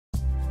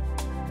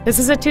This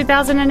is a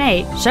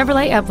 2008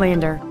 Chevrolet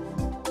Uplander.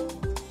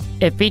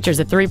 It features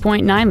a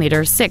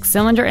 3.9-liter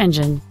six-cylinder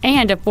engine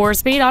and a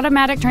 4-speed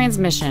automatic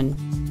transmission.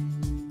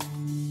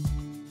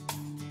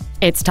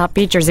 Its top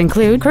features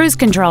include cruise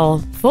control,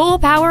 full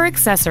power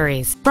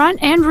accessories,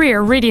 front and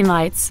rear reading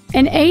lights,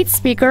 an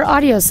 8-speaker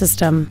audio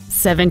system,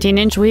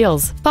 17-inch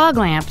wheels, fog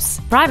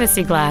lamps,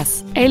 privacy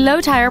glass, a low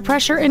tire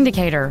pressure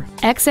indicator,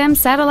 XM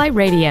satellite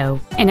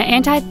radio, and an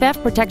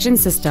anti-theft protection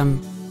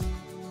system.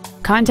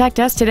 Contact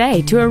us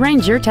today to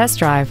arrange your test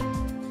drive.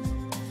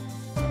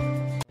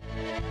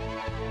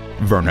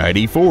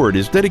 VernEideFord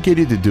is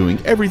dedicated to doing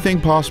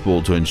everything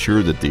possible to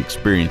ensure that the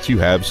experience you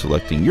have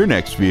selecting your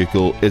next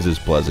vehicle is as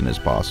pleasant as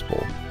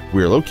possible.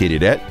 We are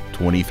located at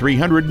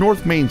 2300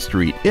 North Main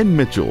Street in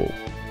Mitchell.